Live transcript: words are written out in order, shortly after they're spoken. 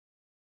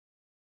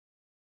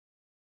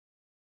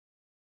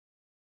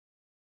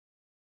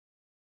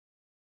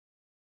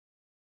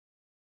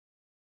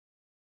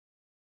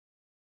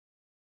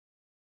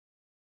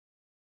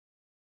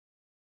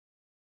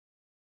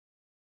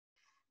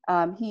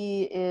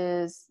He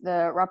is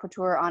the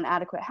Rapporteur on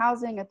Adequate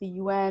Housing at the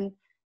UN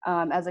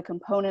as a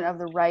component of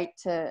the right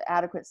to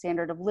adequate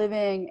standard of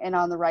living and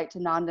on the right to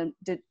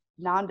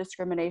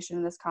non-discrimination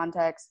in this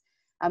context.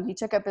 He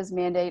took up his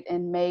mandate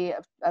in May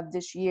of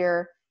this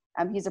year.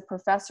 He's a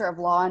professor of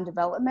law and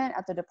development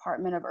at the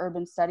Department of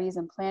Urban Studies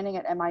and Planning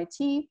at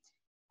MIT.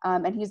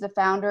 And he's the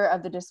founder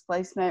of the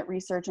Displacement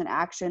Research and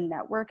Action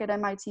Network at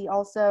MIT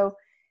also.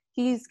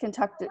 He's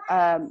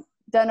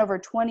done over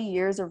 20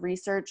 years of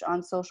research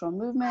on social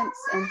movements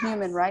and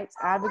human rights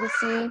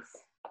advocacy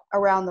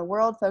around the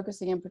world,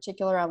 focusing in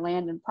particular on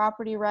land and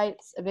property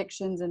rights,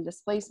 evictions, and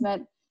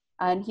displacement.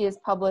 And he has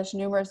published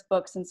numerous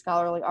books and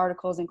scholarly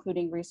articles,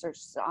 including research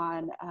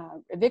on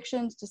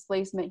evictions,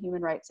 displacement,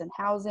 human rights, and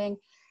housing.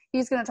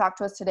 He's going to talk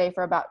to us today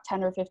for about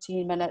 10 or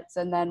 15 minutes,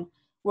 and then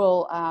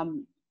we'll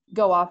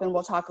go off and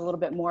we'll talk a little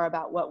bit more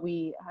about what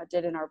we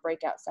did in our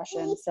breakout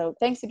session. So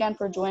thanks again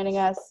for joining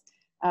us.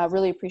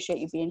 Really appreciate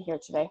you being here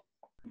today.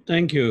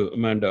 Thank you,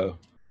 Amanda.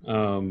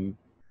 And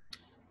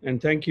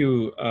thank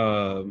you,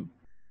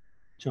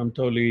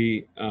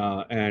 Chamtoli,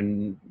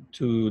 and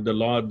to the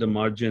Law at the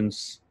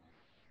Margins,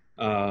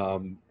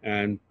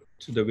 and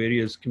to the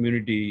various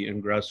community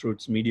and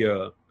grassroots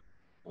media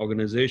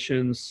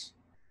organizations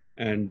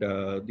and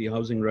the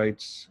housing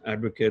rights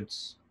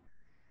advocates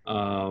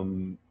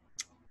and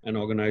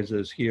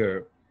organizers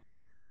here.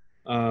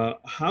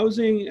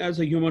 Housing as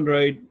a human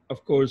right,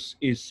 of course,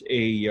 is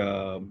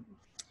a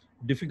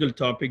difficult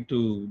topic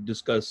to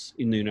discuss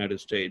in the United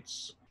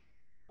States.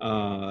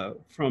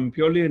 From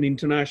purely an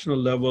international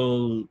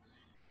level,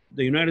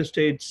 the United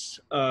States,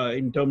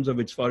 in terms of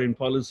its foreign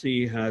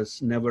policy,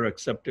 has never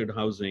accepted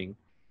housing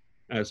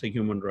as a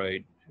human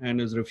right and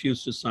has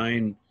refused to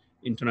sign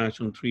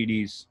international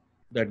treaties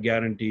that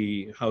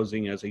guarantee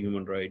housing as a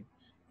human right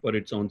for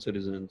its own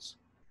citizens.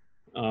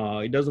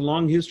 It has a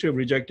long history of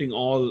rejecting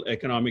all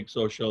economic,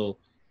 social,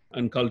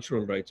 and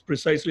cultural rights,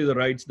 precisely the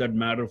rights that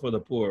matter for the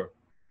poor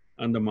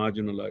and the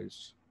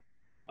marginalized.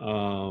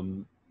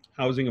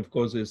 Housing, of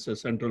course, is a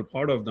central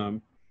part of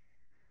them.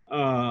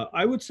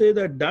 I would say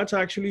that that's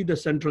actually the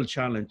central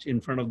challenge in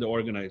front of the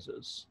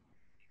organizers.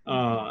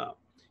 In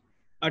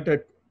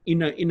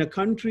a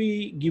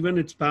country, given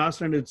its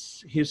past and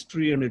its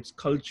history and its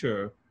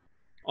culture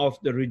of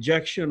the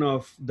rejection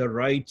of the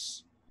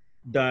rights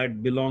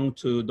that belong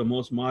to the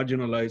most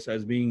marginalized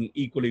as being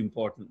equally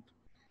important,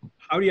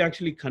 how do you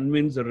actually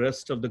convince the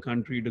rest of the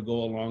country to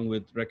go along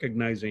with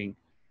recognizing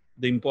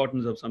the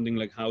importance of something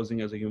like housing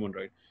as a human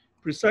right?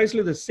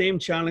 Precisely the same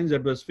challenge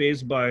that was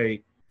faced by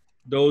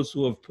those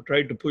who have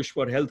tried to push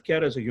for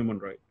healthcare as a human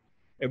right.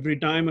 Every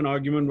time an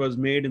argument was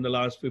made in the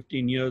last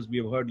 15 years, we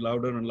have heard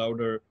louder and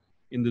louder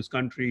in this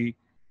country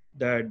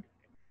that,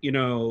 you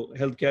know,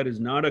 healthcare is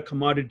not a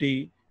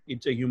commodity,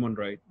 it's a human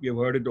right. We have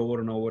heard it over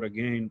and over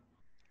again.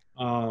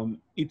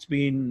 It's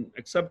been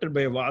accepted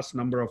by a vast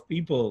number of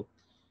people.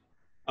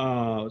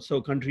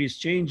 So country is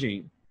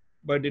changing,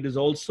 but it is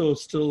also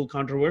still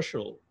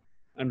controversial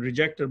and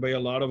rejected by a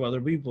lot of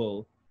other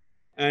people.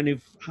 And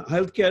if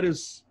healthcare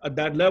is at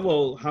that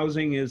level,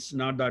 housing is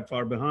not that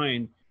far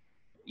behind.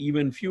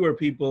 Even fewer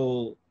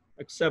people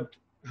accept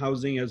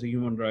housing as a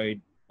human right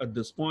at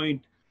this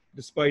point,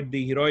 despite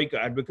the heroic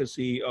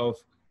advocacy of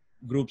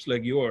groups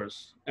like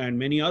yours and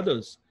many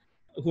others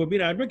who have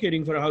been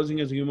advocating for housing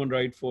as a human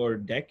right for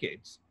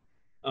decades.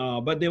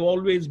 But they've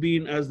always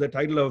been, as the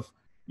title of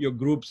your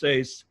group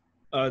says,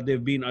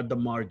 they've been at the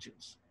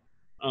margins.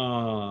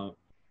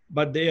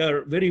 But they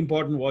are very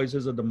important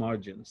voices at the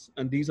margins.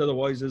 And these are the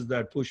voices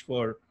that push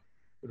for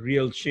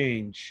real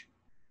change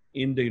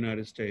in the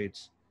United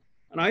States.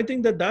 And I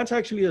think that that's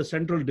actually a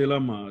central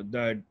dilemma,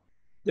 that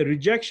the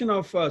rejection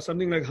of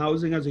something like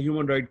housing as a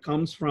human right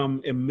comes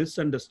from a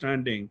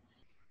misunderstanding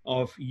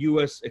of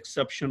US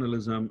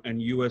exceptionalism and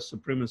US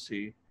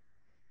supremacy,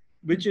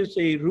 which is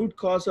a root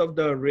cause of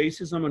the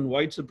racism and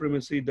white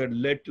supremacy that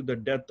led to the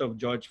death of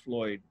George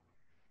Floyd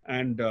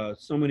and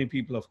so many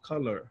people of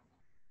color.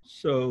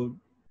 So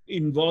it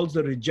involves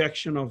the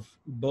rejection of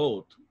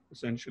both,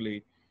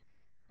 essentially.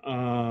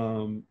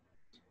 And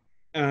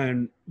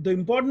the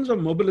importance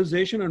of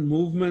mobilization and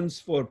movements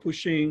for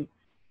pushing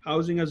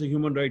housing as a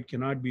human right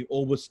cannot be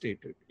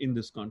overstated in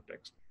this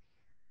context.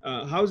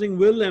 Housing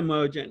will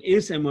emerge and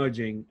is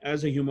emerging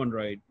as a human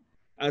right,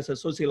 as a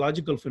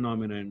sociological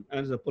phenomenon,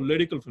 as a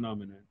political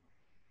phenomenon.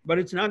 But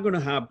it's not going to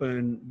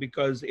happen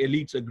because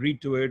elites agreed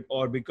to it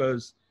or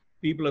because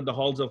people at the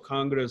halls of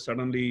Congress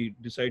suddenly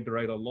decide to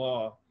write a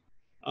law.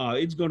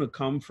 It's going to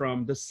come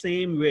from the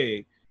same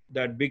way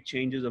that big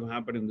changes have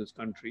happened in this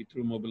country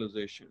through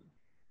mobilization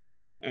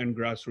and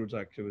grassroots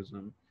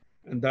activism.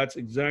 And that's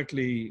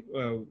exactly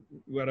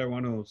what I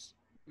want to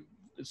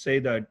say,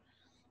 that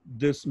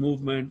this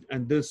movement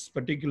and this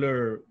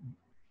particular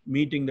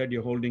meeting that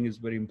you're holding is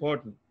very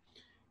important.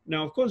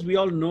 Now, of course, we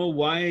all know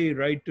why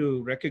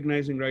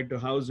recognizing right to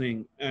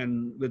housing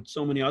and with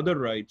so many other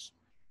rights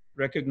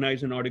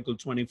recognized in Article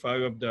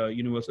 25 of the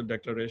Universal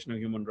Declaration of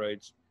Human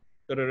Rights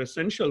that are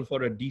essential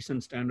for a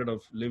decent standard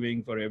of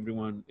living for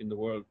everyone in the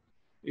world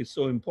is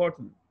so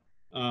important.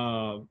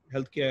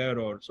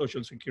 healthcare or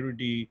social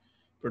security,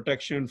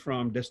 protection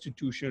from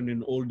destitution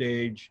in old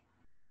age,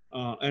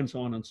 and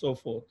so on and so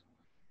forth.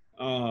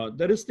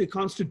 There is the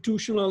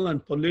constitutional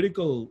and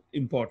political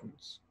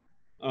importance,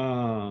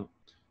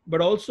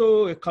 but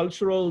also a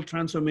cultural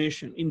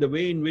transformation in the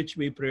way in which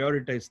we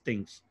prioritize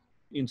things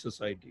in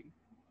society,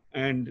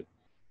 and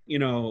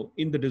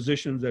in the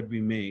decisions that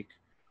we make,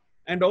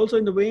 and also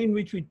in the way in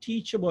which we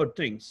teach about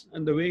things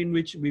and the way in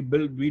which we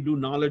do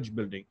knowledge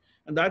building.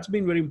 And that's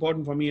been very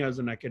important for me as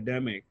an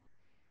academic.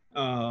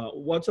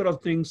 What sort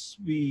of things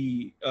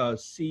we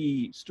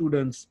see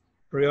students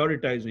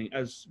prioritizing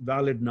as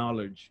valid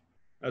knowledge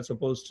as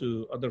opposed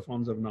to other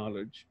forms of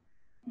knowledge.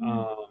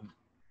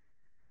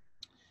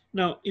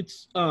 Now,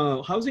 it's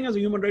housing as a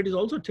human right is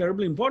also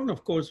terribly important,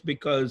 of course,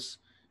 because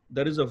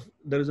there is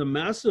a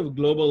massive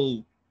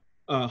global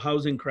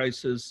housing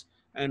crisis,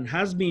 and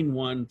has been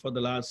one for the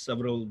last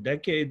several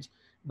decades,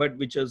 but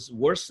which has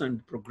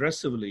worsened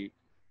progressively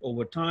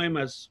over time,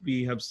 as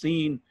we have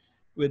seen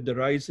with the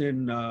rise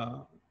in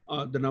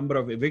the number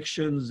of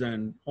evictions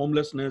and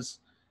homelessness.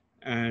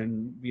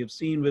 And we have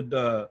seen with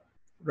the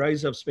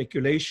rise of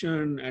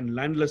speculation and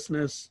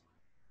landlessness,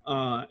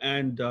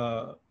 and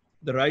the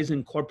rise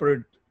in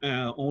corporate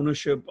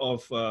ownership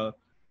of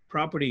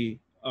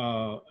property,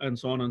 and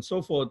so on and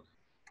so forth.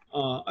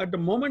 At the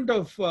moment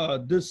of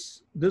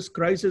this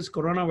crisis,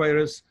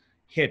 coronavirus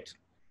hit.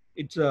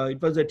 It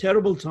was a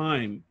terrible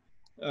time.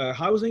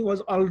 Housing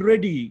was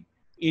already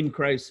in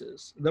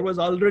crisis. There was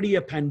already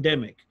a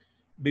pandemic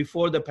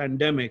before the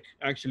pandemic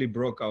actually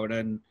broke out,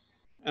 and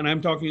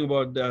I'm talking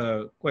about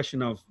the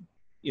question of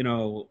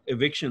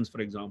evictions,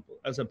 for example,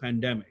 as a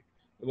pandemic.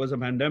 It was a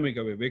pandemic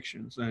of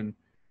evictions, and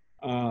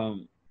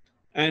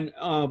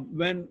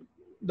when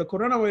the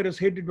coronavirus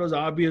hit, it was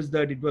obvious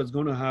that it was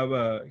going to have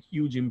a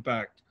huge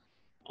impact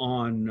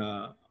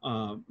on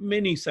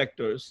many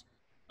sectors,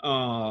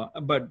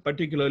 but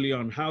particularly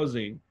on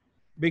housing,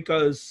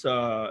 because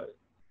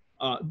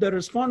the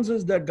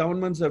responses that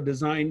governments have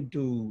designed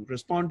to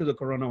respond to the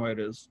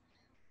coronavirus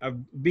have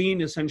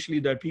been essentially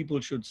that people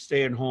should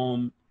stay at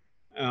home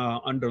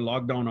under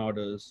lockdown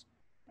orders.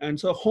 And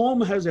so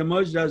home has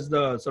emerged as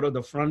the sort of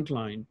the front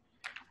line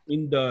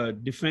in the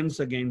defense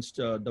against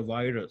the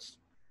virus.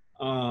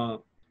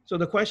 So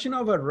the question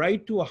of a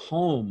right to a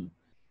home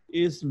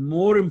is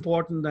more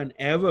important than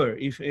ever,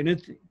 if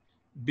anything,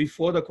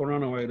 before the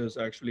coronavirus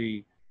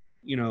actually,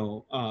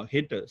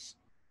 hit us.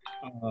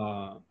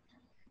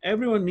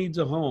 Everyone needs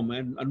a home,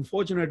 and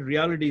unfortunate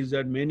reality is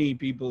that many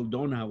people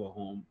don't have a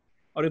home,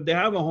 or if they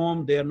have a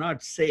home, they are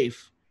not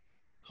safe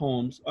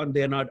homes, or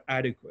they are not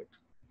adequate.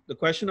 The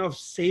question of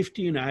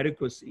safety and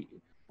adequacy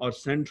are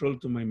central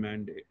to my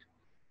mandate,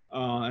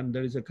 and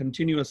there is a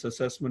continuous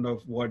assessment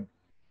of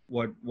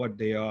what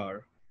they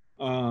are.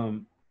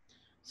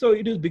 So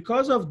it is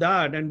because of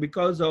that, and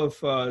because of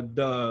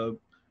the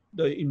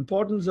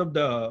importance of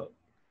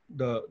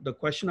the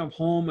question of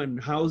home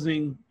and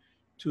housing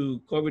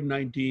to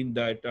COVID-19,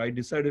 that I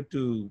decided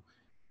to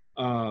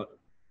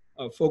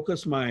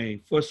focus my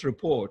first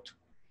report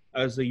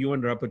as the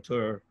UN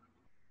Rapporteur,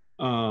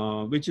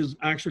 which is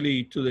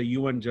actually to the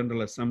UN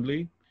General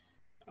Assembly.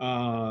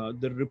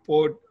 The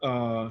report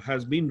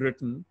has been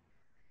written,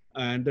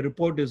 and the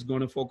report is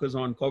going to focus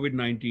on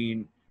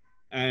COVID-19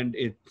 and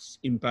its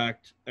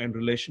impact and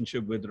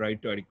relationship with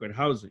right to adequate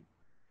housing.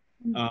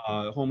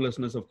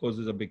 Homelessness, of course,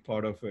 is a big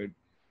part of it.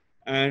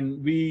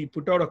 And we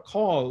put out a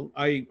call.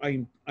 I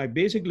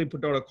basically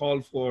put out a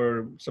call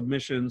for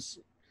submissions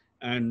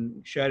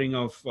and sharing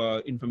of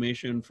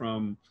information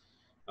from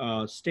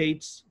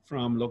states,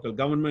 from local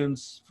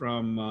governments,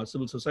 from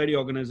civil society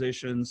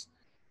organizations,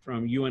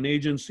 from UN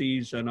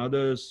agencies and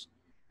others,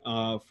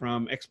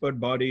 from expert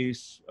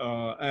bodies.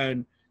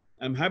 And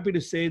I'm happy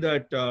to say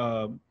that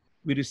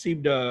we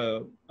received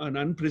an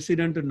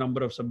unprecedented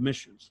number of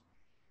submissions.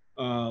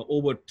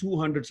 Over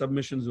 200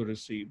 submissions were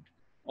received.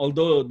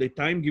 Although the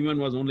time given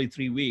was only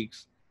 3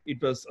 weeks,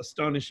 it was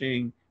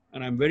astonishing,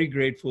 and I'm very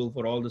grateful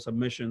for all the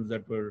submissions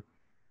that were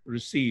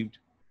received.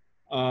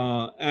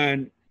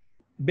 And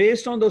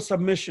based on those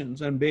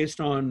submissions, and based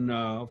on,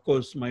 of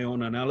course, my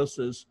own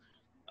analysis,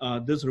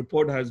 this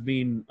report has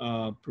been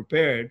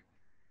prepared.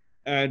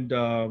 And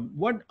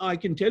what I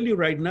can tell you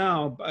right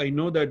now, I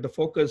know that the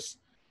focus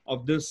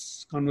of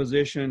this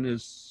conversation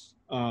is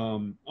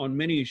on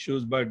many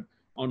issues, but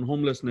on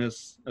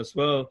homelessness as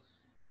well.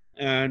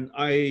 And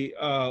I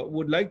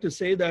would like to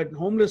say that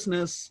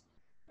homelessness,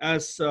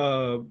 as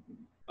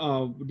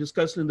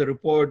discussed in the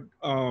report,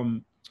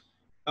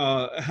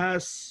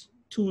 has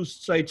two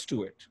sides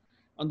to it.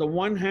 On the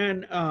one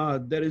hand,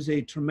 there is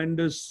a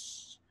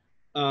tremendous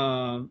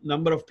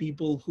number of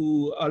people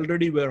who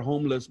already were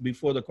homeless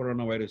before the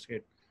coronavirus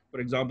hit. For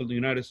example, the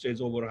United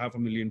States, over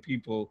 500,000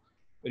 people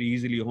very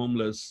easily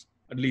homeless,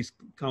 at least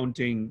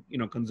counting,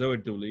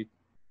 conservatively.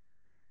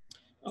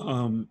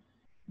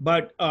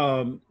 But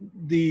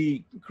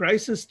the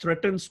crisis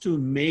threatens to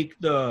make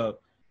the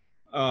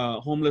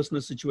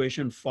homelessness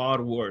situation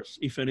far worse.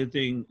 If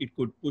anything, it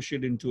could push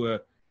it into a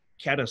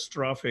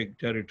catastrophic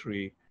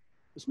territory,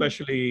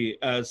 especially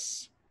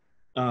as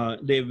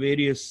there are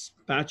various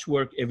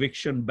patchwork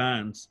eviction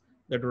bans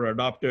that were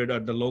adopted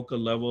at the local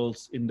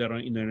levels in the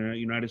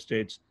United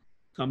States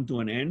come to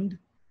an end,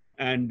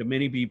 and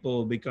many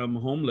people become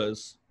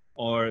homeless,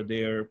 or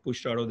they're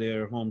pushed out of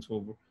their homes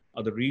for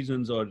other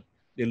reasons, or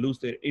they lose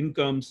their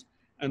incomes,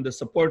 and the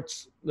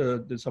supports,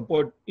 the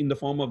support in the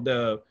form of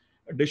the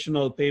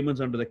additional payments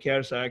under the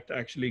CARES Act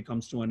actually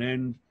comes to an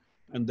end,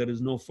 and there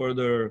is no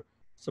further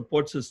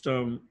support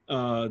system.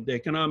 The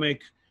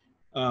economic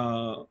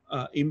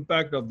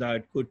impact of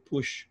that could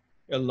push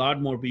a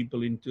lot more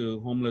people into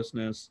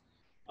homelessness.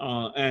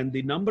 And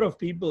the number of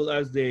people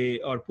as they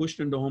are pushed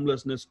into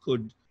homelessness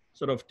could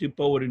sort of tip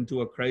over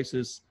into a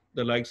crisis,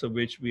 the likes of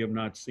which we have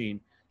not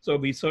seen. So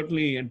we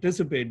certainly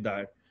anticipate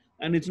that.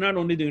 And it's not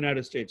only the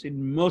United States.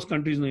 In most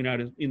countries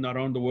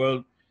around the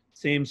world,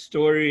 same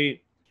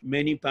story.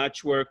 Many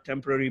patchwork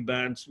temporary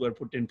bans were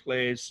put in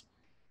place,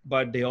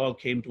 but they all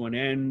came to an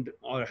end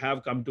or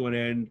have come to an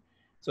end.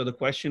 So the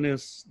question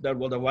is that,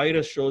 well, the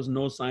virus shows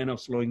no sign of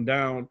slowing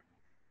down,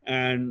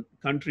 and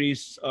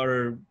countries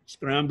are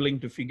scrambling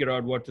to figure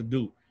out what to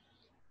do.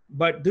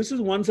 But this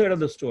is one side of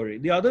the story.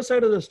 The other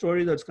side of the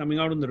story that's coming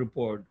out in the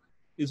report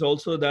is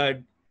also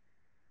that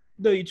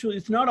the issue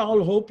is not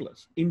all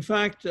hopeless. In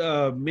fact,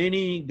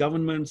 many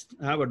governments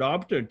have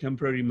adopted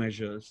temporary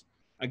measures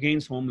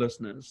against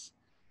homelessness,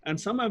 and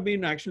some have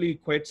been actually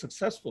quite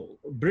successful.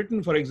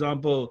 Britain, for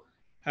example,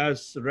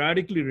 has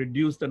radically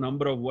reduced the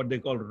number of what they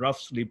call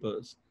rough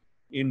sleepers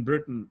in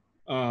Britain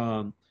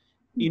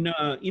in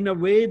a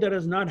way that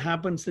has not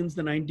happened since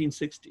the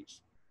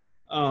 1960s.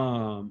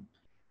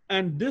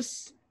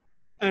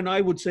 And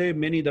I would say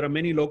there are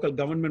many local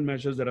government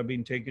measures that have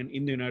been taken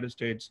in the United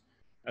States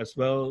as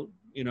well,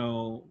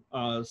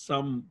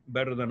 some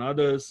better than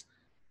others.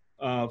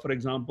 For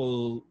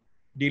example,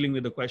 dealing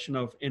with the question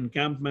of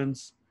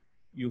encampments,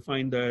 you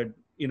find that,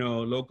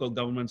 local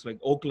governments like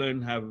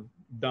Oakland have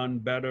done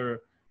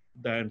better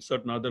than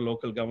certain other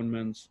local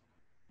governments,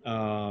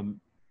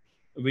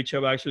 which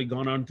have actually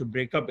gone on to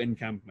break up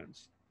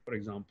encampments, for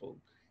example.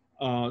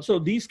 So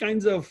these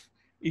kinds of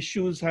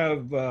issues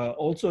have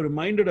also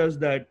reminded us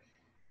that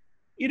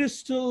it is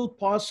still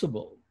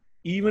possible,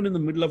 even in the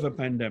middle of a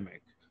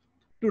pandemic,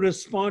 to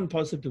respond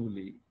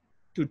positively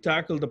to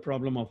tackle the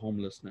problem of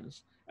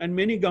homelessness. And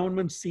many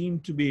governments seem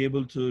to be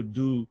able to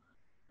do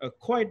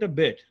quite a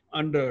bit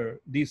under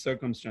these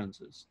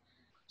circumstances.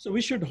 So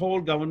we should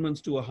hold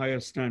governments to a higher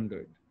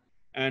standard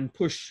and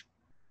push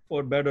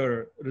for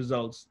better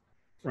results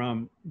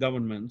from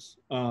governments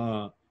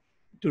to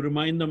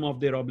remind them of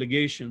their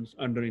obligations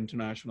under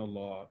international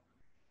law,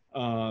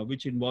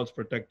 which involves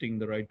protecting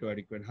the right to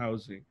adequate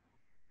housing.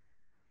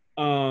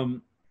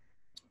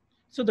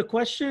 So the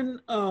question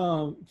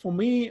for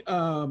me,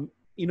 for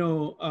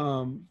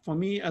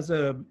me as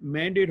a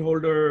mandate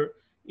holder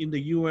in the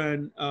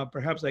UN,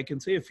 perhaps I can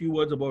say a few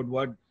words about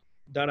what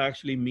that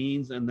actually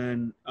means, and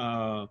then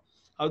how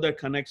that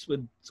connects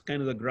with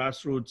kind of the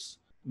grassroots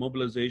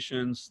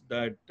mobilizations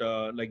that,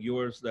 like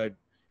yours, that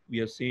we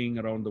are seeing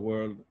around the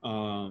world.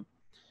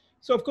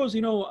 So of course,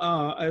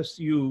 as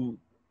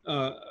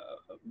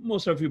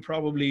most of you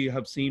probably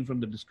have seen from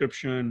the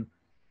description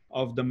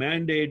of the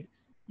mandate,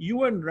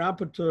 UN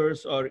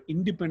rapporteurs are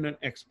independent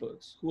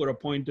experts who are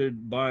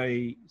appointed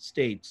by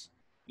states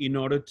in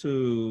order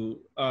to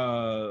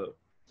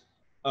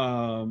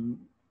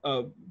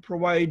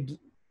provide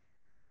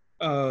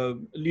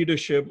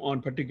leadership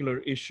on particular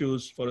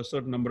issues for a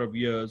certain number of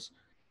years.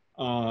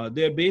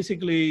 They're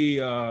basically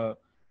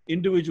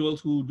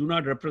individuals who do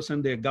not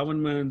represent their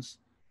governments.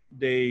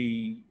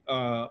 They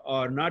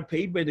are not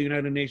paid by the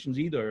United Nations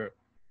either.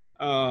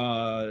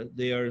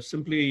 They are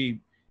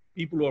simply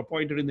people who are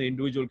appointed in the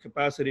individual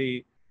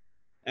capacity,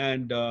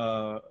 and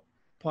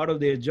part of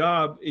their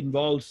job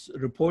involves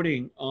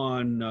reporting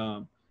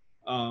on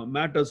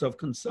matters of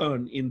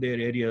concern in their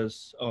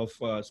areas of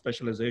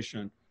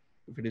specialization.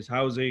 If it is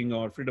housing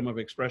or freedom of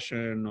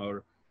expression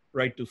or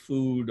right to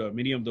food or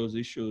many of those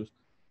issues,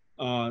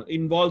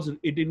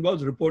 it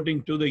involves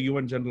reporting to the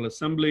UN General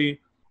Assembly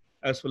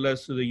as well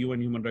as to the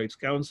UN Human Rights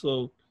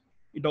Council.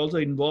 It also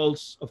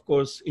involves, of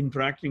course,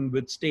 interacting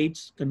with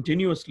states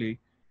continuously,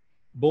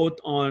 both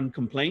on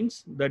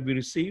complaints that we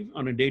receive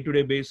on a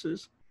day-to-day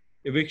basis.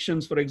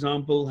 Evictions, for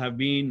example,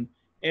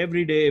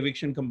 everyday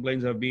eviction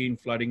complaints have been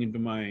flooding into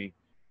my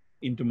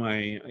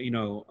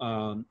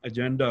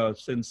agenda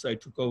since I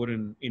took over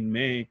in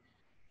May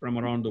from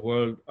around the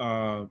world.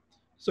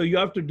 So you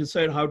have to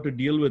decide how to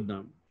deal with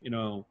them.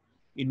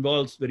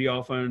 Involves very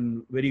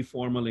often very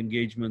formal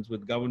engagements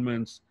with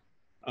governments,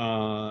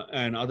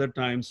 and other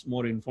times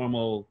more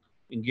informal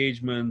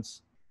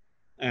engagements.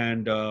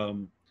 And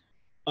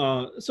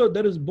so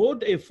there is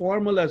both a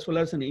formal as well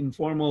as an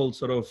informal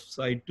sort of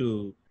side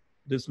to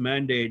this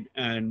mandate.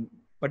 And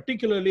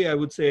particularly, I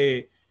would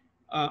say,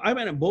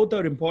 both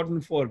are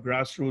important for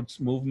grassroots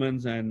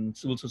movements and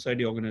civil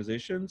society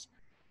organizations.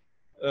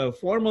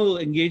 Formal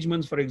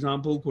engagements, for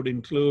example, could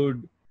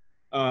include,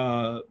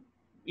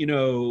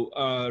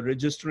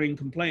 registering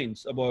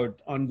complaints about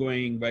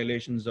ongoing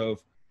violations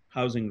of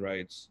housing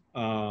rights,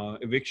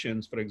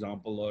 evictions, for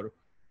example, or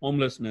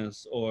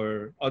homelessness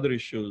or other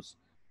issues.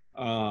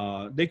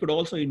 They could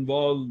also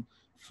involve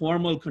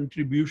formal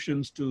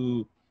contributions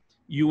to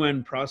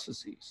UN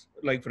processes,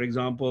 like, for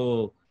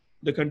example,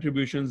 the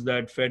contributions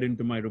that fed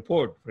into my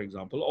report, for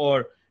example,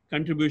 or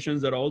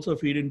contributions that also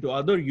feed into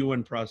other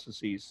UN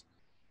processes.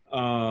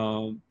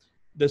 Um,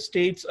 the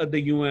states at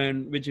the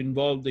UN, which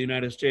involve the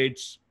United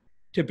States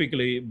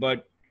typically,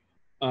 but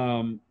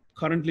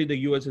currently the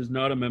US is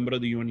not a member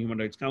of the UN Human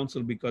Rights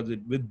Council because it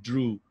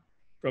withdrew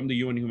from the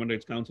UN Human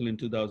Rights Council in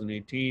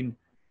 2018.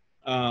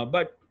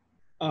 But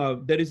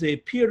there is a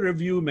peer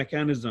review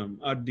mechanism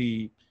at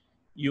the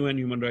UN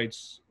Human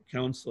Rights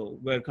Council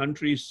where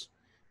countries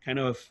kind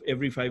of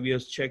every 5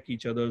 years check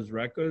each other's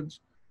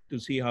records to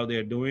see how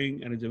they're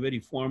doing. And it's a very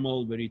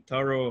formal, very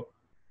thorough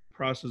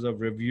process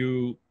of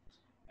review.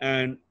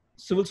 And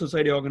civil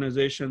society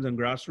organizations and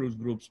grassroots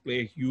groups play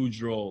a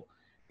huge role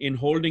in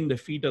holding the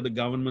feet of the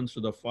governments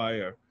to the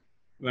fire.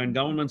 When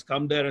governments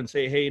come there and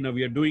say, hey,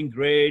 we are doing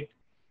great,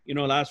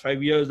 last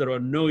 5 years, there were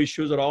no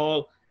issues at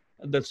all,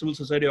 the civil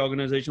society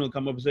organization will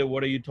come up and say,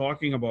 what are you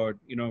talking about?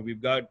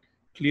 We've got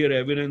clear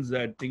evidence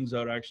that things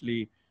are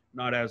actually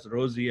not as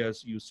rosy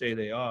as you say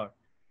they are.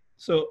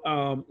 So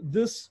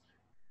this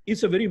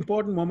is a very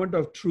important moment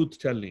of truth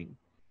telling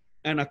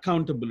and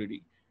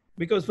accountability,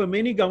 because for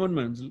many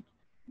governments,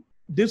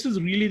 this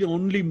is really the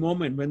only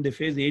moment when they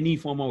face any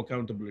form of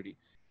accountability.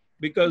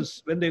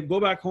 Because when they go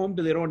back home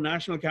to their own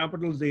national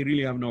capitals, they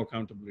really have no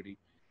accountability.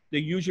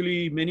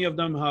 Many of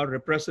them are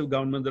repressive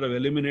governments that have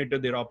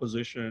eliminated their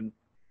opposition.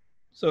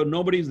 So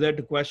nobody's there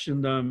to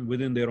question them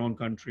within their own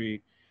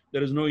country.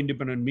 There is no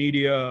independent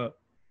media.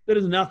 There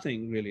is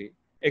nothing really,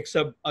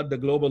 except at the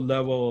global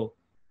level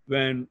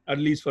when, at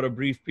least for a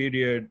brief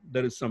period,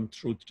 there is some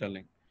truth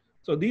telling.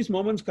 So these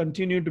moments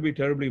continue to be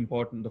terribly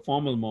important, the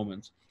formal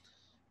moments.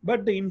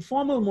 But the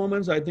informal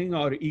moments, I think,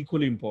 are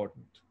equally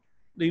important.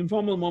 The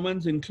informal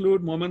moments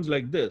include moments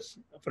like this.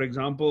 For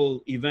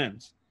example,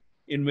 events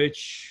in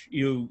which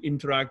you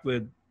interact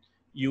with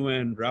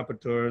UN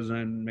rapporteurs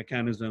and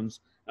mechanisms.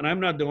 And I'm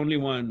not the only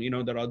one,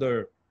 there are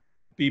other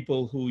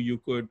people who you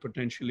could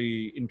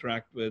potentially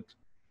interact with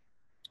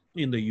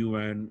in the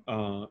UN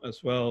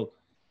as well.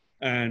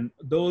 And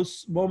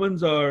those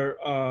moments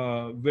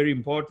are very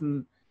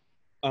important.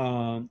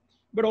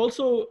 But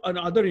also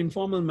other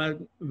informal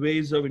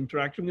ways of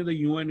interacting with the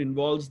UN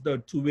involves the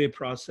two-way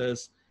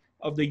process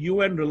of the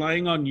UN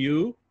relying on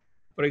you.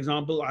 For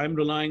example, I'm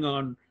relying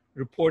on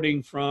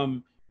reporting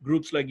from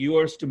groups like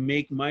yours to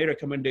make my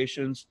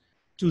recommendations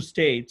to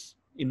states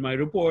in my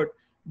report,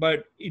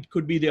 but it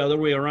could be the other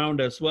way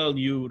around as well.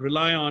 You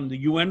rely on the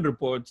UN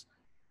reports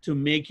to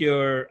make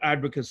your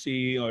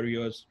advocacy or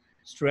your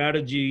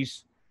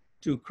strategies,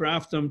 to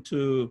craft them,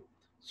 to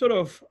sort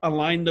of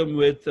align them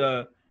with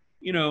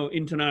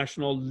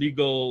international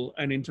legal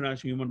and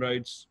international human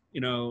rights,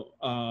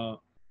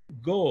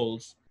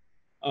 goals.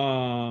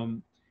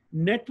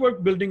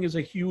 Network building is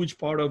a huge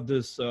part of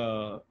this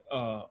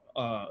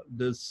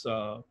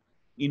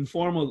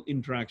informal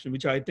interaction,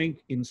 which I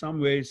think in some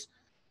ways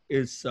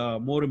is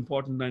more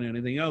important than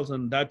anything else.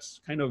 And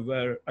that's kind of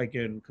where I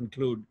can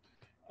conclude,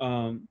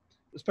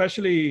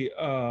 especially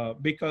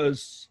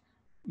because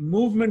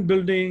movement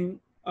building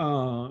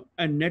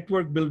and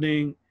network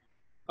building,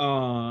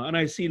 and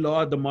I see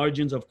law at the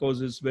margins, of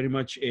course, is very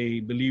much a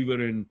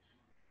believer in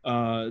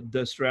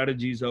the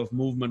strategies of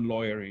movement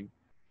lawyering.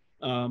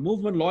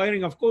 Movement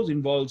lawyering, of course,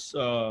 involves,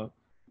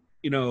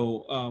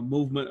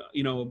 movement,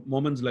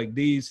 moments like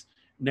these,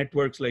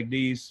 networks like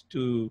these,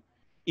 to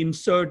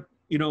insert,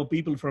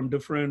 people from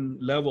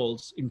different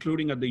levels,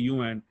 including at the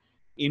UN,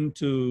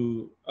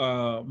 into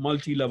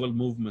multi-level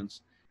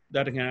movements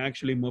that can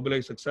actually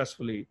mobilize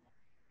successfully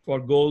for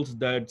goals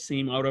that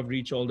seem out of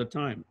reach all the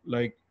time,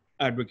 like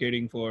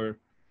advocating for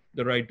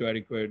the right to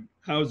adequate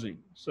housing.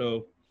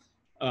 So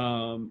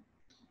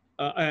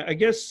I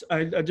guess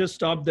I just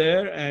stop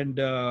there, and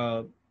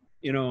I'm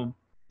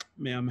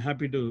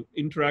happy to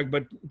interact.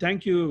 But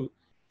thank you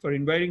for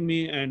inviting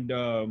me,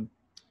 and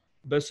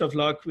best of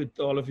luck with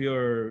all of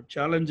your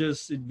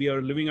challenges. We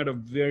are living at a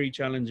very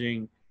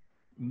challenging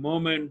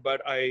moment,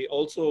 but I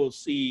also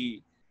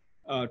see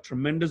a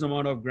tremendous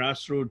amount of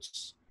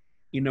grassroots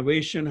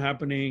innovation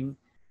happening,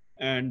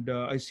 and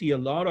I see a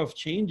lot of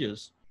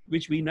changes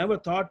which we never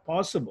thought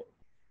possible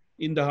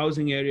in the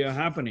housing area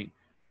happening.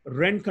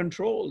 Rent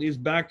control is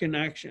back in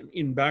action,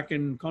 back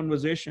in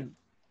conversation,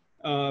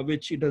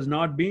 which it has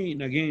not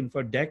been, again,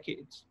 for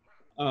decades.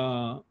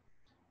 Uh,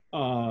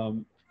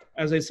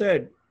 as I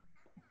said,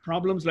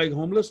 problems like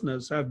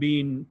homelessness have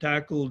been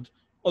tackled,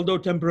 although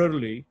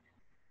temporarily,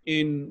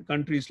 in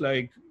countries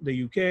like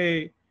the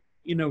UK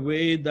in a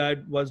way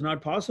that was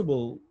not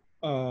possible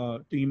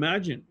to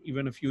imagine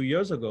even a few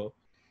years ago.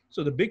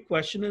 So the big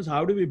question is,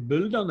 how do we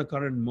build on the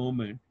current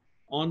moment,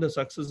 on the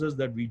successes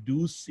that we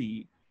do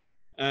see,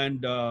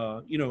 and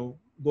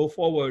go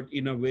forward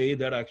in a way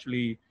that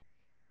actually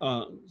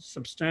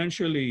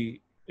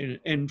substantially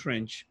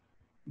entrench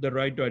the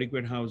right to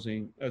adequate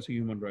housing as a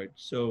human right.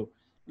 So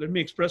let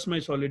me express my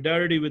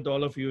solidarity with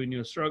all of you in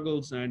your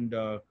struggles, and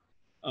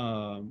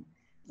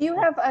Do you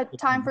have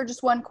time for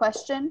just one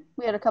question?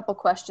 We had a couple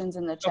questions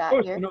in the Of chat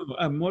course, here. no,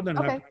 I'm more than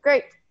happy. Okay,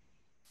 great.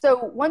 So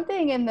one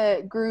thing in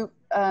the group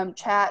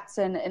chats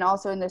and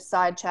also in this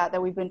side chat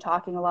that we've been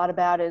talking a lot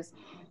about is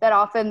that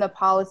often the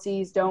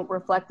policies don't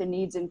reflect the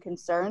needs and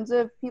concerns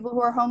of people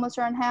who are homeless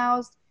or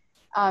unhoused.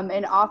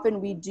 And often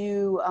we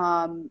do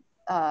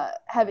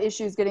have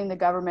issues getting the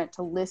government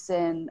to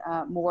listen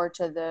more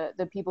to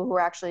the people who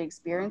are actually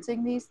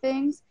experiencing these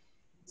things.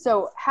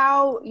 So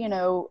how,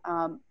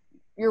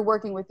 you're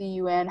working with the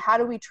UN, how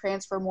do we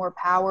transfer more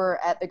power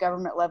at the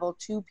government level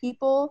to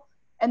people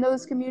in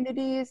those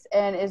communities?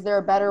 And is there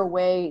a better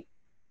way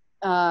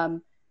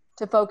to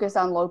focus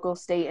on local,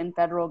 state, and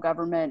federal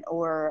government,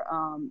 or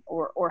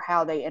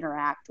how they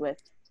interact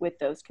with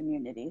those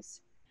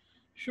communities?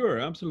 Sure,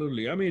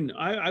 absolutely. I mean,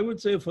 I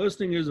would say first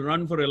thing is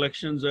run for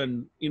elections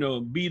and,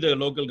 be the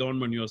local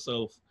government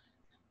yourself,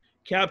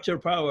 capture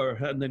power,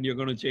 and then you're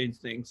going to change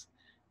things.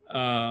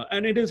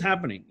 And it is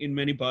happening in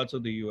many parts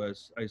of the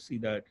US. I see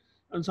that.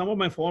 And some of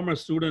my former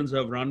students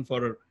have run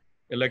for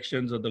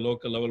elections at the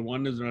local level.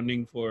 One is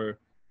running for,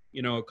 a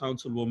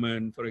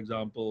councilwoman, for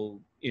example,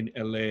 in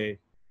LA.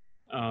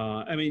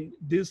 I mean,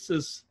 this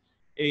is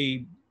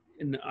an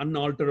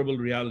unalterable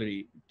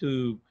reality.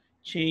 To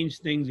change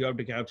things, you have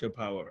to capture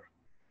power.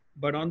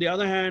 But on the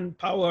other hand,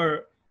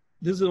 power,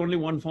 this is only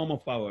one form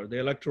of power, the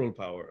electoral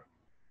power,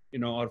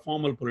 or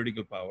formal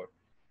political power.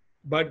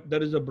 But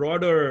there is a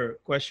broader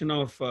question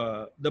of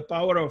the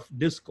power of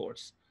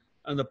discourse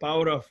and the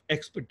power of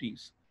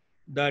expertise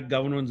that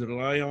governments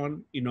rely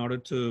on in order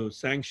to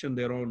sanction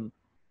their own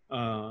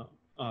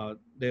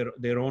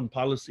their own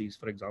policies,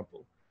 for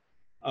example.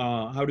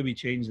 How do we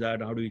change that?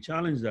 How do we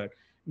challenge that?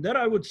 There,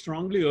 I would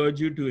strongly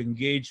urge you to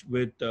engage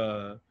with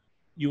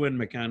UN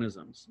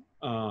mechanisms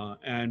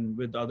and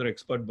with other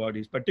expert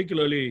bodies,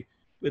 particularly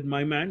with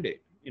my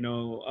mandate.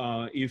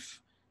 If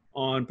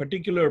on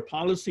particular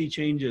policy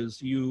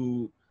changes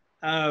you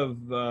have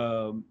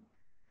a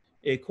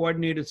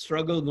coordinated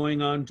struggle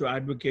going on to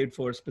advocate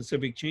for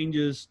specific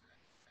changes,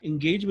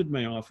 engage with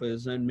my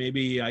office, and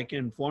maybe I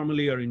can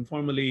formally or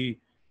informally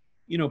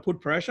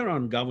put pressure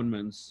on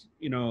governments,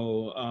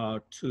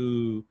 so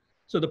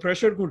the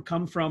pressure could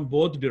come from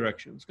both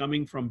directions,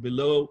 coming from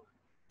below,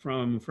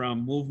 from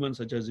movements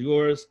such as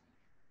yours,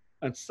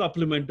 and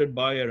supplemented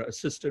by or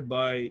assisted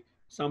by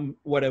some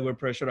whatever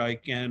pressure I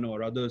can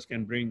or others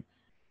can bring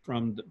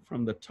from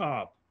the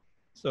top.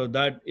 So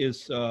that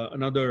is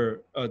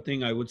another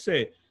thing I would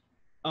say.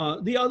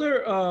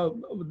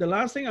 The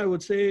last thing I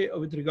would say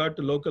with regard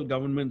to local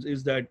governments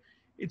is that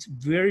it's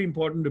very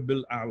important to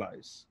build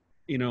allies,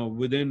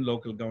 within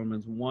local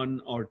governments,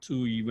 one or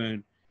two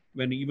even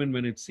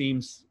when it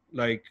seems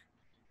like,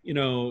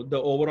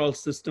 the overall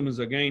system is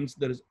against,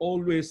 there is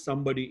always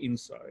somebody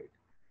inside,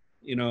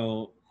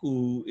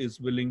 who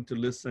is willing to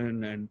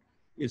listen and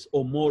is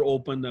more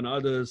open than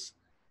others.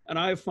 And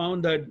I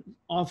found that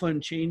often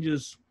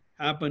changes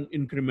happen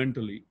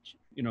incrementally,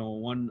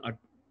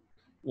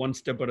 one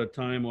step at a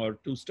time, or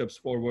two steps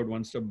forward,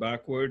 one step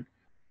backward,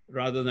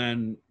 rather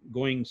than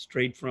going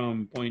straight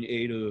from point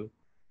A to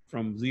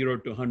from 0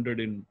 to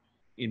 100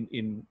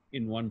 in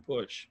one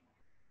push.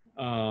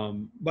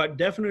 But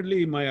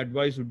definitely my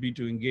advice would be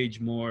to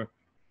engage more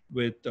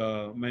with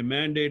my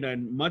mandate,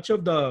 and much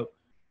of the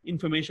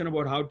information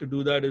about how to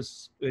do that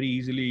is very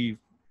easily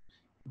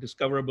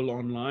discoverable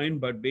online.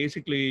 But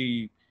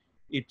basically,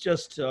 it's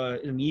just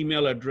an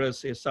email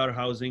address,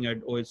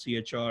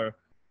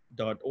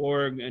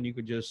 srhousing@oschr.org, and you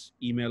could just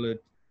email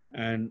it.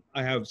 And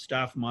I have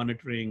staff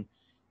monitoring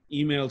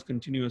emails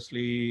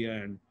continuously,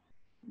 and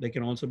they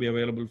can also be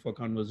available for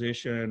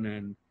conversation,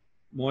 and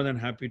more than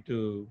happy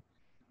to,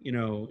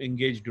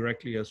 engage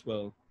directly as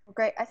well.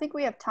 Great. I think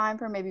we have time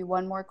for maybe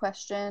one more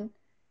question.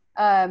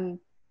 Um,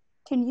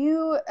 can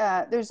you,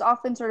 there's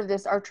often sort of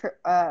this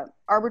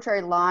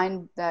arbitrary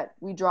line that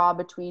we draw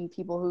between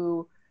people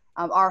who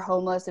are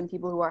homeless and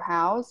people who are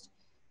housed.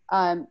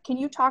 Can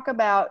you talk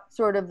about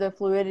sort of the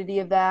fluidity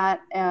of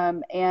that?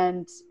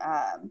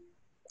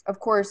 Of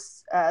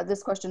course,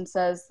 this question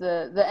says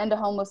the end of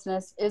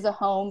homelessness is a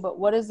home, but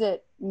what does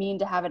it mean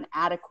to have an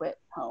adequate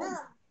home?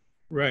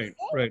 Right,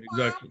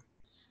 exactly.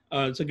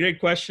 It's a great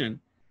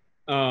question.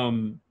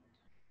 It's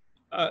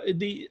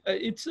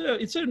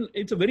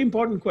a very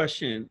important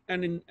question,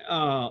 and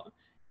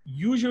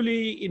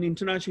usually in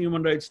international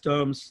human rights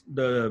terms,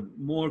 the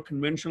more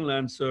conventional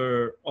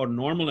answer or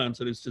normal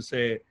answer is to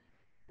say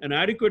an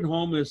adequate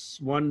home is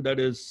one that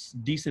is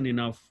decent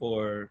enough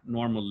for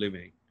normal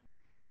living.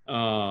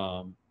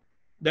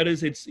 That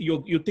is,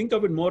 you think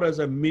of it more as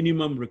a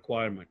minimum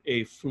requirement,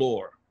 a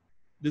floor.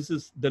 This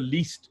is the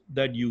least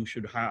that you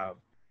should have.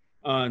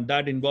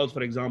 That involves,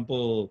 for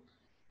example,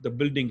 the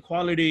building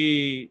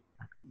quality,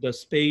 the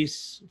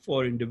space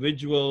for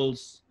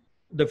individuals,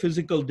 the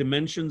physical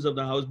dimensions of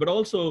the house, but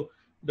also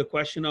the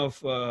question of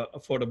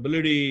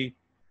affordability,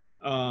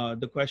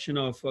 the question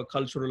of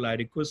cultural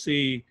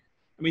adequacy.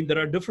 I mean, there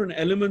are different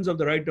elements of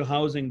the right to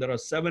housing. There are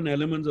 7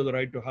 elements of the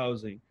right to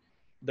housing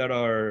that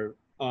are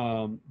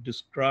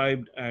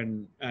described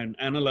and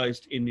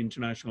analyzed in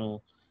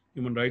international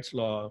human rights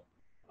law.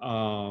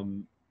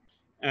 Um,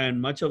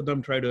 and much of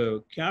them try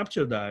to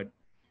capture that.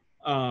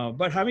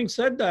 But having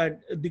said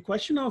that, the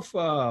question of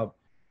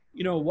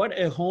what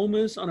a home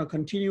is on a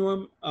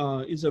continuum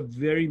is a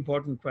very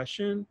important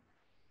question.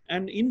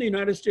 And in the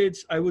United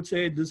States, I would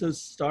say this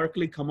has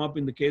starkly come up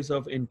in the case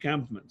of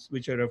encampments,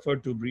 which I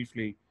referred to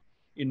briefly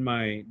in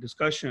my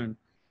discussion.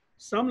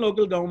 Some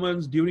local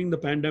governments during the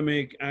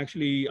pandemic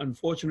actually,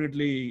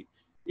 unfortunately,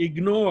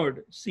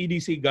 ignored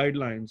CDC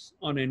guidelines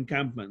on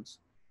encampments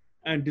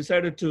and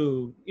decided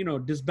to,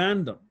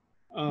 disband them,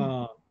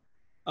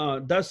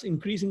 thus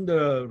increasing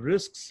the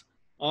risks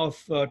of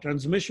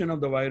transmission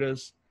of the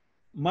virus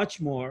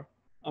much more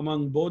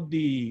among both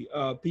the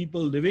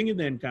people living in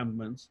the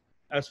encampments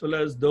as well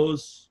as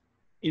those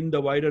in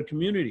the wider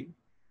community.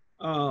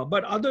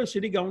 But other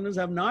city governments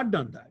have not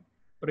done that.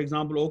 For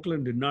example,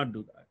 Oakland did not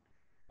do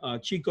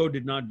that. Chico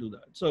did not do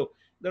that. So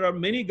there are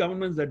many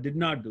governments that did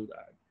not do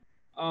that.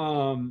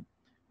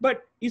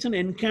 But is an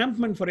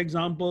encampment, for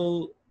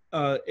example,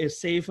 a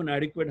safe and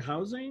adequate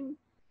housing?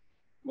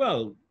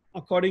 Well,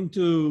 according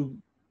to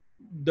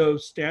the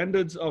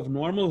standards of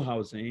normal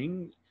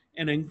housing,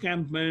 an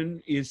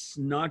encampment is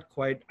not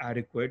quite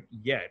adequate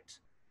yet.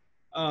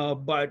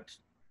 But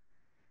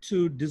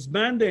to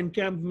disband the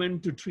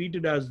encampment, to treat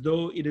it as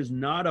though it is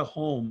not a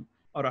home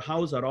or a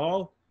house at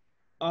all,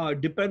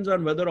 depends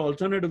on whether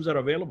alternatives are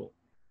available.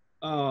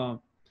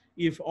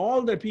 If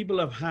all that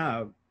people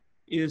have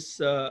is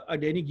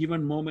at any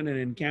given moment an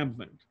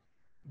encampment,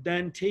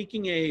 then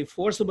taking a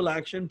forcible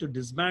action to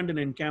disband an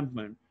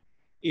encampment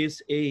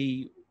is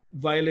a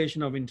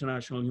violation of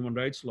international human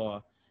rights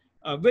law.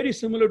 Very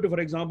similar to, for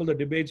example, the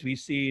debates we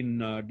see in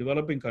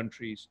developing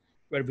countries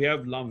where we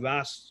have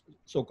vast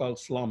so-called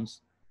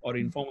slums or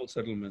informal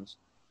settlements.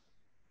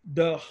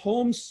 The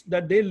homes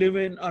that they live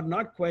in are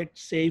not quite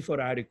safe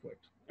or adequate,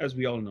 as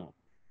we all know.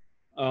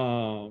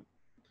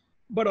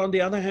 But on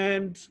the other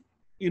hand,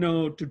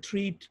 to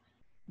treat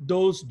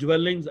those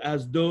dwellings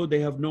as though they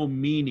have no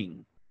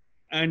meaning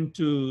and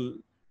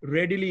to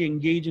readily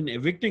engage in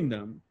evicting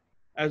them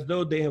as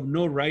though they have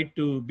no right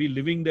to be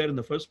living there in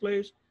the first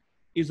place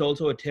is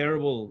also a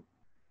terrible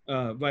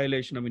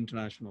violation of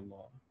international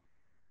law.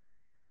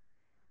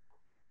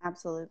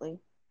 Absolutely.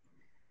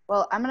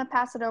 Well, I'm going to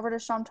pass it over to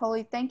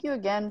Shamtoli. Thank you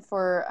again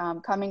for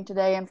coming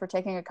today and for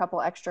taking a couple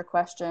extra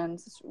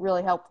questions. It's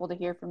really helpful to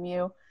hear from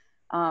you.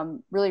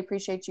 Really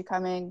appreciate you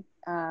coming.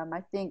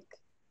 I think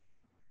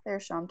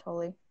there's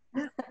Shamtoli.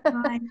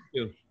 Hi.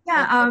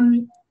 Yeah,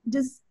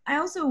 I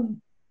also,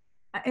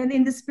 and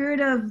in the spirit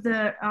of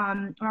the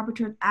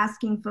rapporteur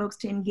asking folks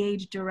to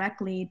engage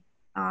directly,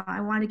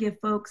 I want to give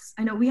folks,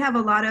 I know we have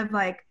a lot of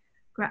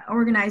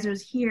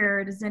organizers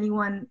here. Does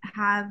anyone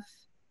have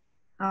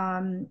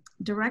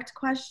direct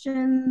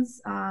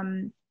questions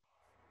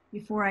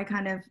before I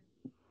kind of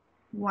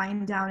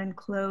wind down and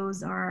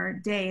close our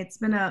day? It's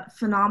been a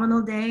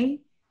phenomenal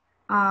day.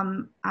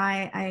 I'm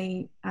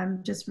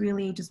just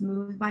really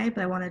moved by it,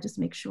 but I want to just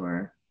make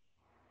sure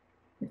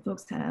if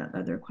folks have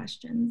other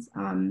questions.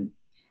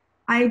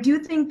 I do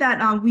think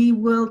that we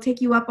will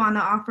take you up on the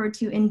offer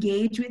to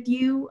engage with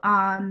you.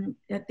 I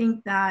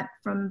think that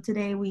from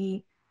today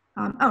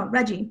oh,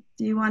 Reggie,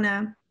 do you want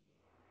to?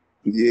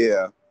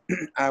 Yeah,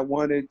 I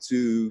wanted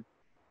to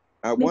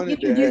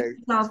introduce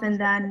yourself and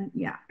then,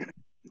 yeah.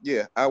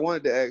 Yeah, I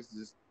wanted to ask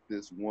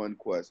this one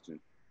question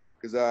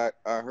because I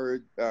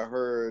heard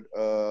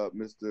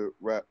Mr.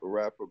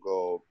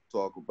 Rapagol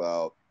talk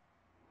about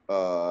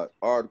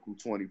Article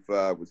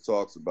 25, which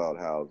talks about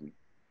housing,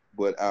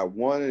 but I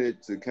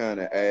wanted to kind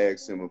of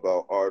ask him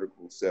about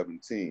Article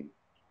 17,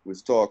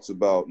 which talks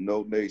about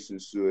no nation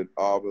should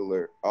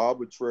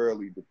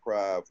arbitrarily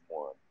deprive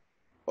one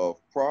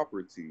of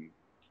property,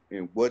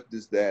 and what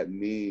does that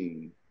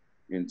mean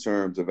in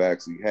terms of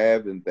actually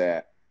having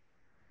that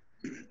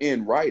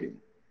in writing?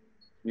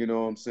 You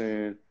know what I'm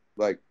saying?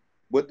 Like,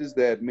 what does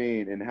that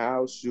mean, and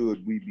how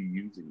should we be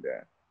using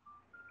that?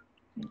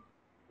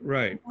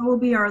 Right. That will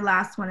be our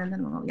last one, and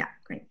then yeah,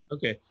 great.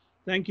 Okay.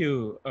 Thank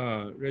you,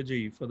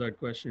 Reggie, for that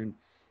question.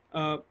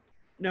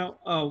 Now,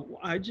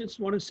 I just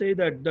want to say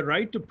that the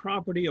right to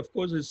property, of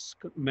course, is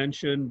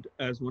mentioned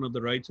as one of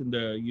the rights in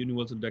the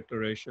Universal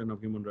Declaration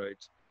of Human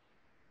Rights.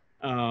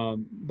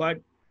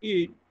 But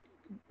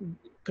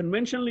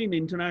conventionally in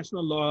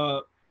international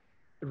law,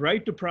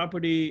 right to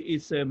property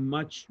is a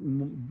much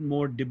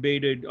more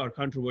debated or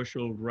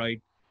controversial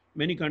right.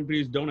 Many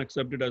countries don't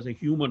accept it as a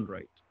human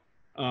right.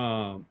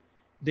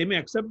 They may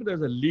accept it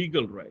as a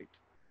legal right,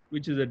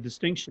 which is a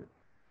distinction,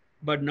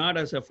 but not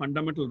as a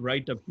fundamental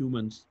right of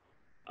humans.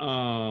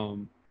 That's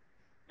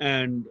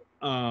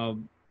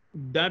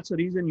the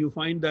reason you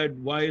find that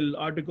while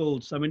Article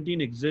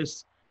 17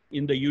 exists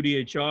in the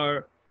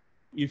UDHR,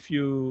 if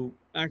you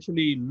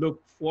actually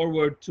look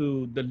forward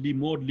to the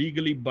more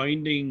legally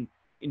binding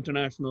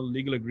international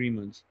legal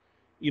agreements,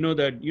 you know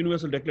that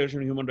Universal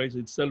Declaration of Human Rights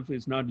itself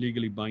is not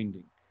legally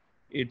binding.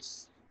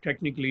 It's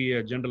technically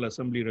a General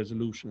Assembly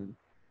resolution,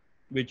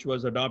 which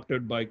was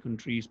adopted by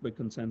countries by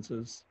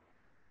consensus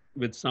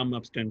with some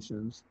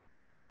abstentions.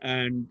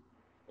 And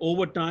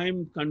Over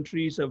time,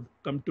 countries have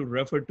come to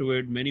refer to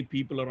it. Many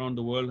people around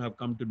the world have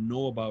come to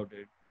know about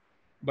it,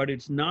 but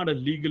it's not a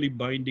legally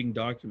binding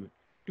document.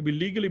 To be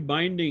legally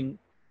binding,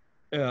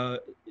 uh,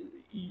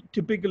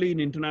 typically in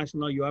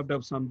international law, you have to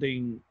have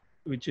something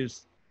which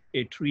is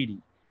a treaty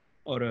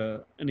or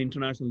an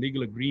international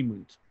legal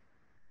agreement.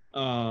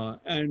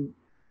 And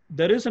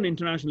there is an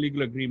international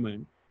legal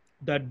agreement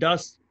that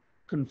does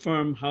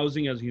confirm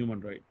housing as a human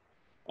right.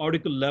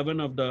 Article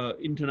 11 of the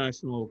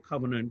International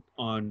Covenant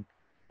on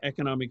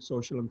Economic,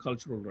 Social, and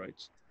Cultural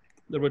Rights.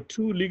 There were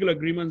two legal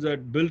agreements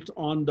that built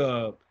on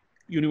the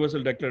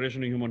Universal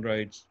Declaration of Human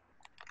Rights,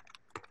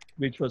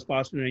 which was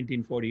passed in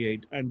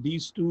 1948. And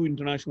these two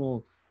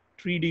international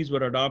treaties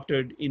were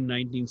adopted in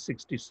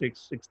 1966,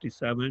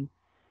 67.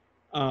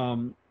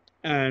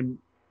 And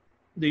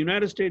the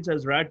United States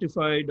has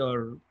ratified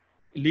or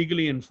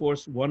legally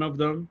enforced one of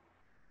them,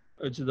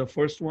 which is the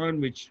first one,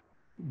 which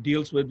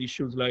deals with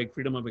issues like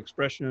freedom of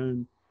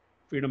expression,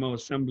 freedom of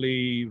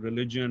assembly,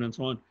 religion, and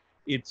so on.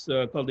 It's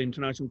called the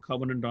International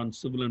Covenant on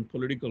Civil and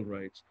Political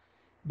Rights.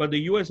 But the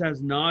US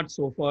has not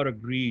so far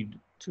agreed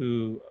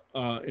to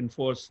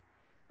enforce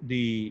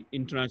the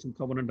International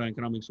Covenant on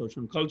Economic,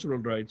 Social, and Cultural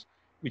Rights,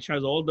 which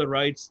has all the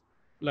rights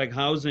like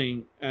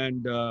housing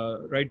and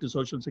right to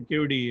social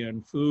security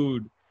and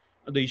food,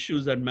 the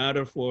issues that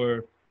matter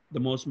for the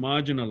most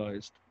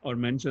marginalized are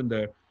mentioned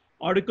there.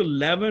 Article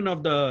 11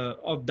 of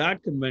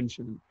that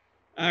convention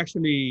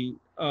actually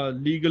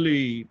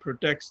legally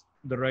protects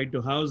the right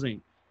to housing,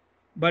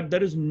 but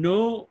there is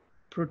no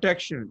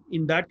protection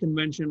in that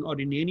convention or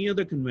in any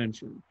other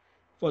convention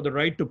for the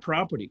right to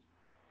property.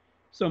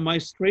 So my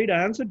straight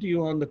answer to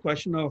you on the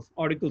question of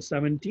Article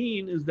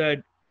 17 is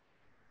that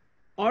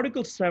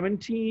Article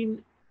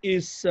 17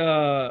 is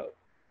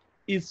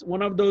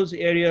one of those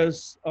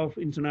areas of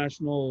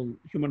international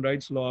human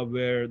rights law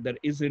where there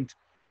isn't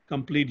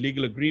complete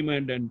legal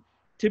agreement. And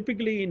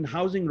typically in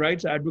housing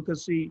rights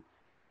advocacy,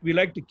 we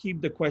like to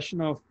keep the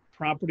question of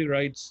property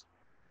rights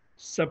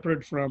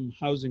separate from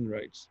housing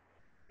rights,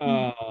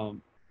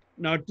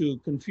 not to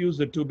confuse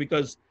the two,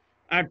 because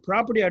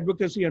property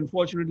advocacy,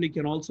 unfortunately,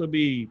 can also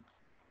be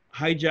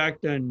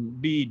hijacked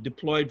and be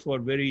deployed for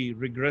very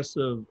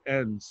regressive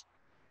ends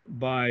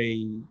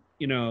by,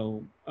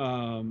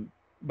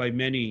 by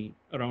many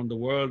around the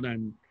world.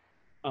 And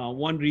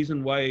one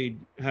reason why it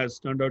has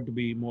turned out to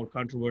be more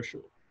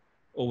controversial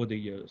over the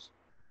years.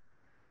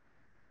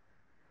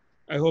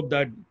 I hope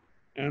that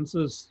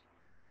answers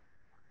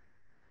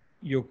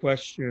your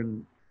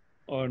question,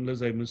 or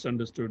unless I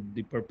misunderstood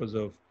the purpose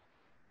of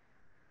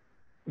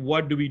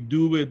what do we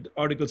do with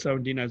Article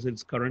 17 as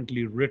it's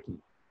currently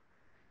written.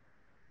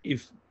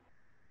 If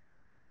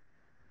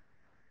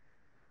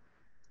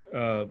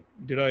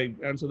did I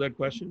answer that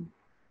question?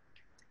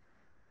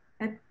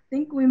 I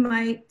think we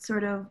might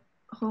sort of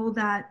hold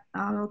that,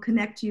 I'll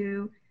connect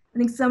you. I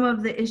think some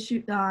of the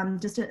issue,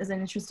 just as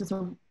an interest to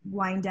sort of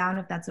wind down,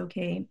 if that's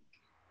okay,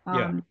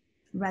 Yeah.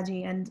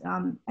 Reggie. And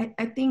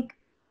I think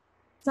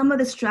some of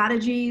the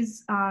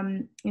strategies,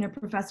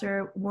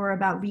 Professor, were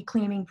about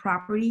reclaiming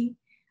property.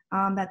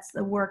 That's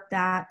the work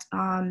that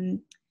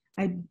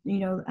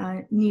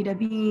Nita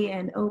B.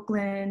 and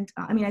Oakland.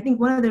 I think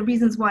one of the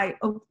reasons why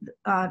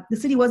the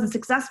city wasn't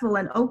successful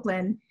in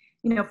Oakland,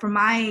 for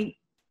my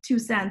 2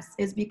 cents,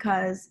 is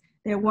because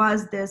there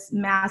was this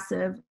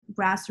massive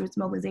grassroots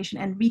mobilization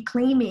and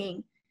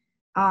reclaiming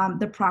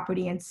the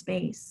property and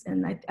space.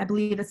 And I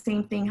believe the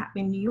same thing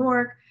happened in New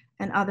York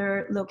and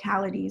other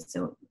localities.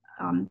 So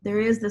there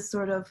is this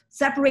sort of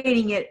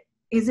separating it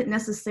isn't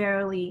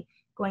necessarily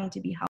going to be helpful.